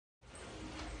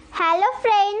Hello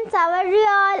friends, how are you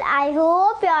all? I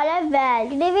hope you all are well.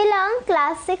 Today we learn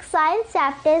class 6 science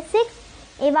chapter 6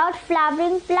 about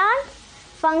flowering plant,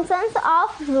 functions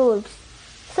of roots.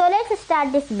 So let's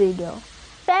start this video.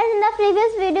 Friends, in the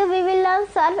previous video we will learn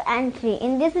self-entry.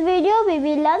 In this video we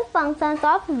will learn functions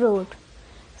of root.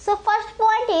 So first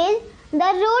point is the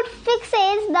root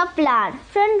fixes the plant.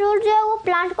 Friend, root जो है वो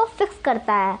plant को fix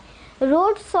करता है.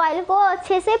 Root soil को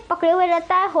अच्छे से पकड़े हुए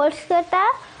रहता है, होल्ड करता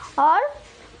है और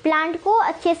प्लांट को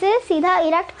अच्छे से सीधा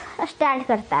इरेक्ट स्टैंड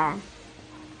करता है.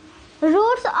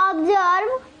 Roots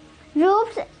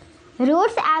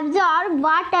absorb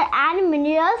water and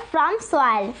minerals from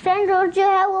soil. Friend, root जो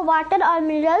है वो वाटर और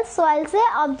मिनरल्स सॉइल से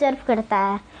ऑब्जर्व करता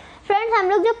है. फ्रेंड्स, हम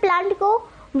लोग जो प्लांट को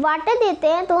वाटर देते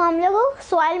हैं तो हम लोग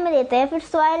सॉइल में देते हैं, फिर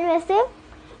सॉइल में से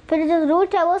फिर जो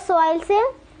रूट है वो सॉइल से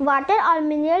वाटर और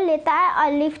मिनरल लेता है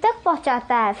और लीफ तक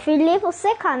पहुंचाता है, फिर लीफ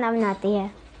उससे खाना बनाती है.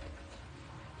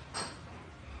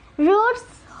 Roots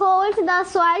holds the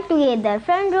soil together.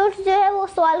 Friend, roots जो है वो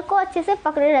सॉइल को अच्छे से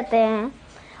पकड़े रहते हैं,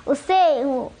 उससे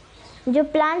जो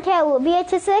प्लांट है वो भी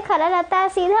अच्छे से खड़ा रहता है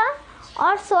सीधा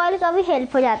और सॉइल का भी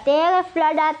हेल्प हो जाती है. अगर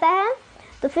फ्लड आता है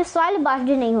तो फिर सॉइल बस्ट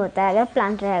नहीं होता है, अगर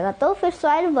प्लांट रहेगा तो फिर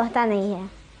सॉइल बहता नहीं है.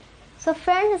 सो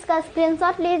फ्रेंड्स, इसका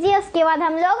स्क्रीनशॉट लीजिए, उसके बाद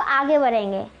हम लोग आगे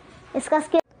बढ़ेंगे.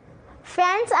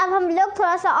 फ्रेंड्स, अब हम लोग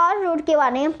थोड़ा सा और रूट के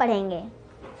बारे में पढ़ेंगे.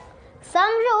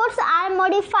 Some roots are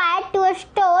modified to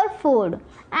store food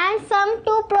and some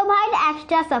to provide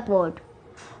extra support.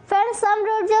 Friends, some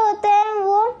root जो होते हैं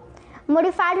वो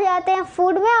modified हो जाते हैं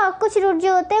फूड में और कुछ रूट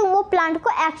जो होते हैं वो प्लांट को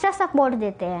एक्स्ट्रा सपोर्ट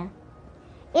देते हैं.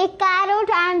 एक carrot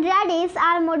and reddish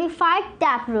are modified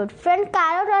tap root. Friend,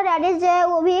 carrot और रेडिश जो है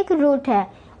वो भी एक रूट है,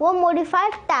 वो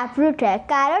मॉडिफाइड टैप रूट है.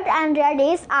 Carrot and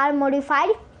reddish are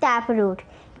modified tap root.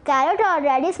 Carrot और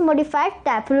रेडिश मॉडिफाइड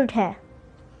टैप रूट है.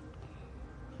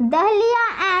 Dahlia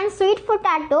and sweet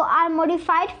potato are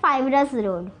modified fibrous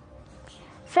root.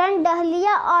 Friend,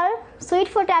 dahlia और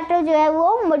स्वीट पोटैटो जो है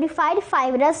वो मॉडिफाइड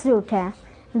फाइब्रस रूट है.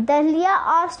 दहलिया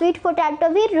और sweet potato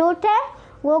भी रूट है,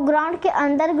 वो ग्राउंड के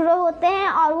अंदर ग्रो होते हैं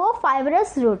और वो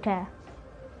फाइब्रस रूट है.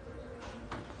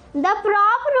 The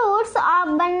prop roots of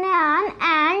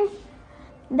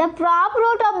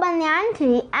banyan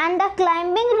tree and the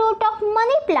climbing root of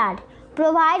money plant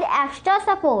provide extra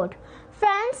support.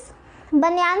 Friends,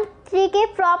 banyan tree के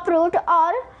प्रॉप रूट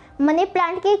और मनी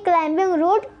प्लांट के climbing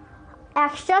root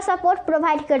extra support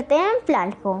provide करते हैं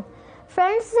प्लांट को.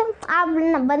 Friends, आप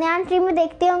banyan tree में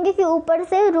देखते होंगे कि ऊपर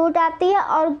से रूट आती है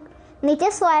और नीचे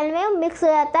सॉइल में मिक्स हो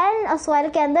जाता है और सॉइल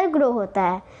के अंदर ग्रो होता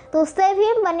है, तो उससे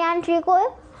भी बनियान ट्री को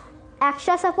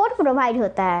एक्स्ट्रा सपोर्ट प्रोवाइड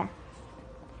होता है.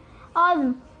 और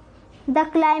the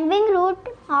climbing root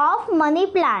of money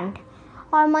plant,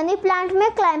 और मनी प्लांट में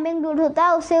क्लाइंबिंग रूट होता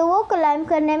है, उसे वो क्लाइंब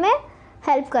करने में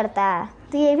हेल्प करता है,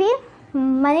 तो ये भी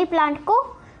मनी प्लांट को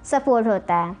सपोर्ट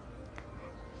होता है.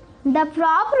 The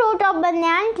prop root of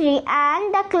banyan tree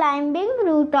and the climbing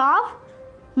root of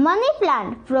money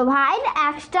plant provide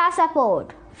extra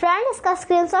support. Friend, इसका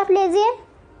स्क्रीनशॉट ले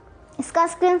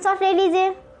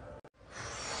लीजिए.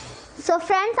 सो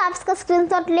फ्रेंड्स, आप इसका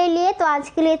स्क्रीनशॉट ले लिए. तो आज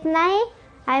के लिए इतना ही.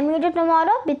 I meet you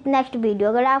tomorrow with next video.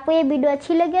 अगर आपको ये वीडियो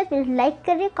अच्छी लगे तो लाइक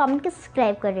करिए, कमेंट करिए,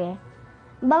 सब्सक्राइब करिए.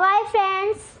 Bye bye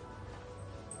friends.